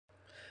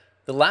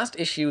The last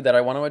issue that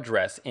I want to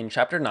address in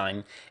Chapter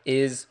 9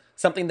 is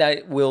something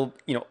that will,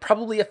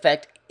 probably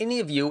affect any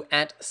of you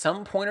at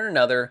some point or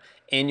another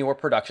in your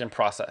production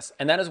process,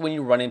 and that is when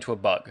you run into a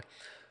bug.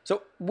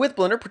 So with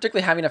Blender,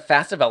 particularly having a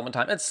fast development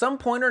time, at some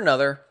point or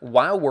another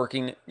while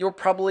working, you're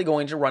probably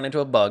going to run into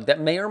a bug that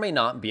may or may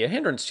not be a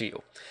hindrance to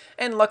you.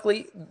 And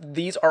luckily,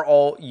 these are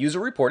all user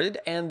reported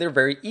and they're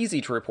very easy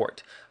to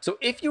report. So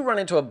if you run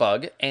into a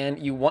bug and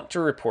you want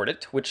to report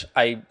it, which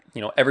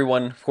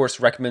everyone of course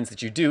recommends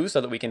that you do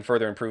so that we can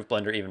further improve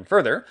Blender even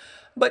further,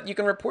 but you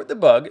can report the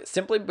bug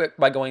simply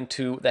by going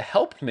to the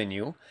help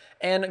menu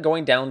and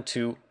going down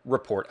to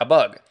report a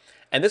bug.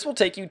 And this will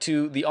take you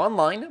to the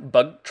online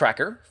bug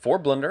tracker for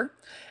Blender.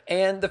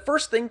 And the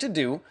first thing to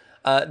do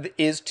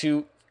is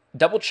to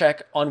double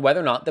check on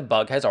whether or not the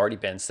bug has already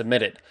been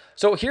submitted.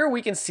 So here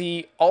we can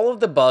see all of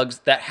the bugs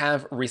that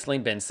have recently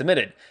been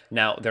submitted.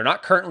 Now, they're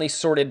not currently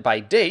sorted by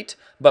date,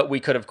 but we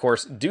could of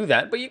course do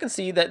that. But you can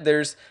see that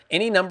there's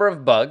any number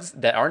of bugs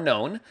that are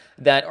known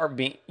that are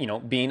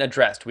being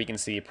addressed. We can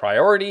see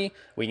priority,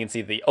 we can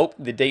see the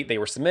date they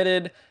were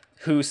submitted,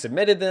 who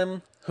submitted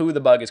them, who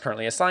the bug is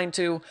currently assigned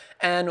to,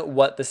 and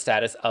what the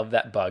status of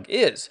that bug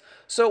is.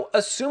 So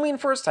assuming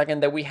for a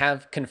second that we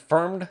have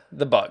confirmed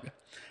the bug,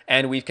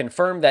 and we've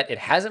confirmed that it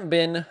hasn't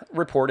been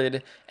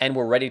reported and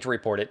we're ready to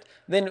report it,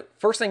 then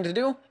first thing to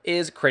do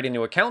is create a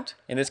new account.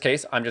 In this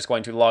case, I'm just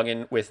going to log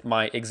in with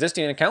my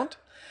existing account,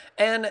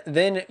 and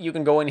then you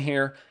can go in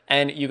here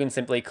and you can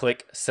simply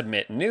click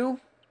Submit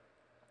New.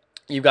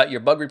 You've got your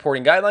bug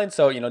reporting guidelines,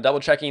 so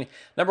double checking.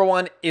 Number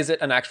one, is it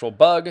an actual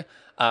bug?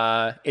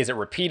 Is it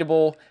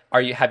repeatable?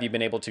 Have you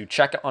been able to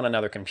check it on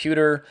another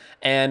computer?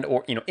 And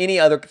or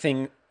any other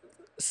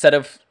set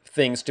of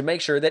things to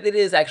make sure that it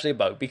is actually a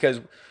bug,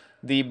 because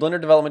the Blender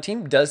development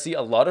team does see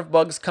a lot of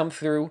bugs come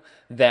through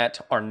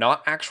that are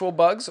not actual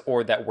bugs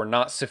or that were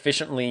not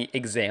sufficiently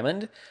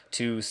examined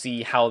to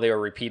see how they are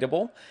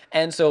repeatable.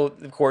 And so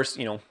of course,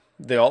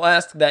 they'll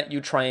ask that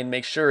you try and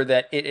make sure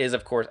that it is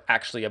of course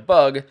actually a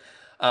bug.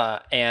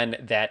 And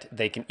that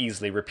they can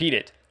easily repeat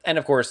it. And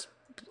of course,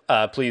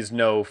 please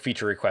no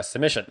feature request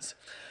submissions.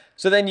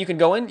 So then you can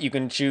go in, you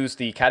can choose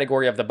the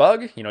category of the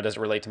bug. Does it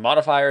relate to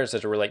modifiers?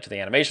 Does it relate to the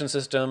animation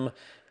system?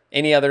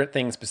 Any other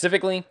thing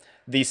specifically?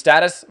 The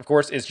status, of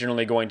course, is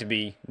generally going to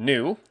be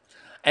new.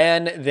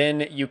 And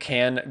then you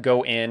can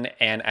go in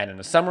and add in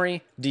a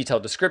summary,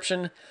 detailed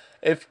description.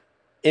 If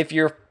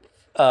your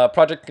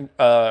project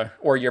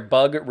or your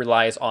bug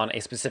relies on a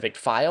specific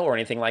file or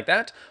anything like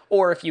that,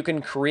 or if you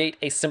can create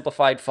a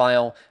simplified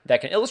file that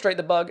can illustrate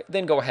the bug,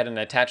 then go ahead and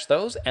attach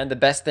those. And the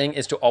best thing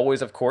is to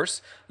always, of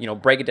course,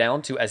 break it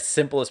down to as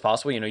simple as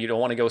possible. You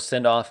don't want to go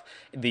send off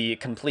the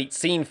complete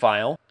scene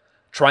file.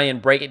 Try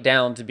and break it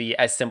down to be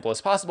as simple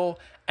as possible,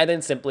 and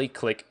then simply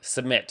click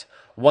Submit.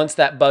 Once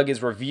that bug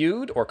is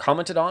reviewed or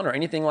commented on or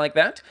anything like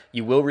that,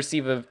 you will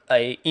receive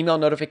a email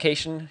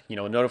notification,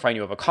 notifying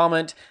you of a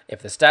comment,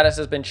 if the status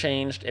has been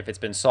changed, if it's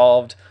been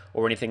solved,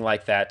 or anything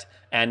like that.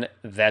 And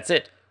that's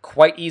it.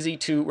 Quite easy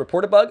to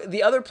report a bug.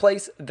 The other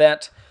place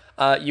that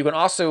you can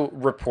also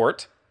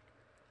report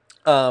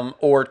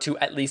or to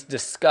at least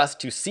discuss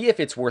to see if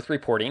it's worth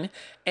reporting.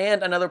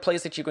 And another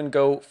place that you can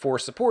go for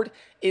support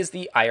is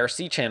the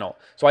IRC channel.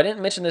 So I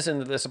didn't mention this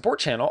in the support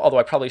channel, although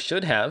I probably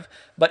should have,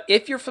 but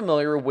if you're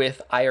familiar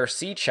with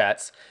IRC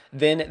chats,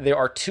 then there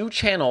are two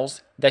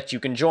channels that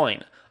you can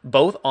join,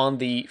 both on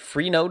the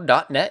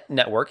freenode.net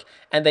network,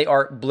 and they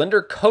are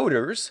Blender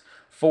coders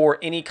for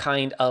any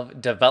kind of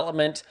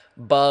development,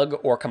 bug,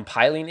 or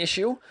compiling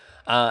issue.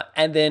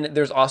 And then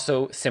there's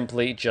also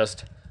simply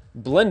just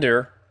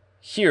Blender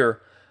here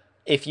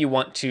if you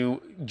want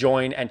to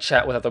join and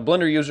chat with other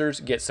Blender users,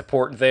 get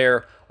support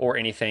there, or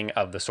anything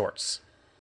of the sorts.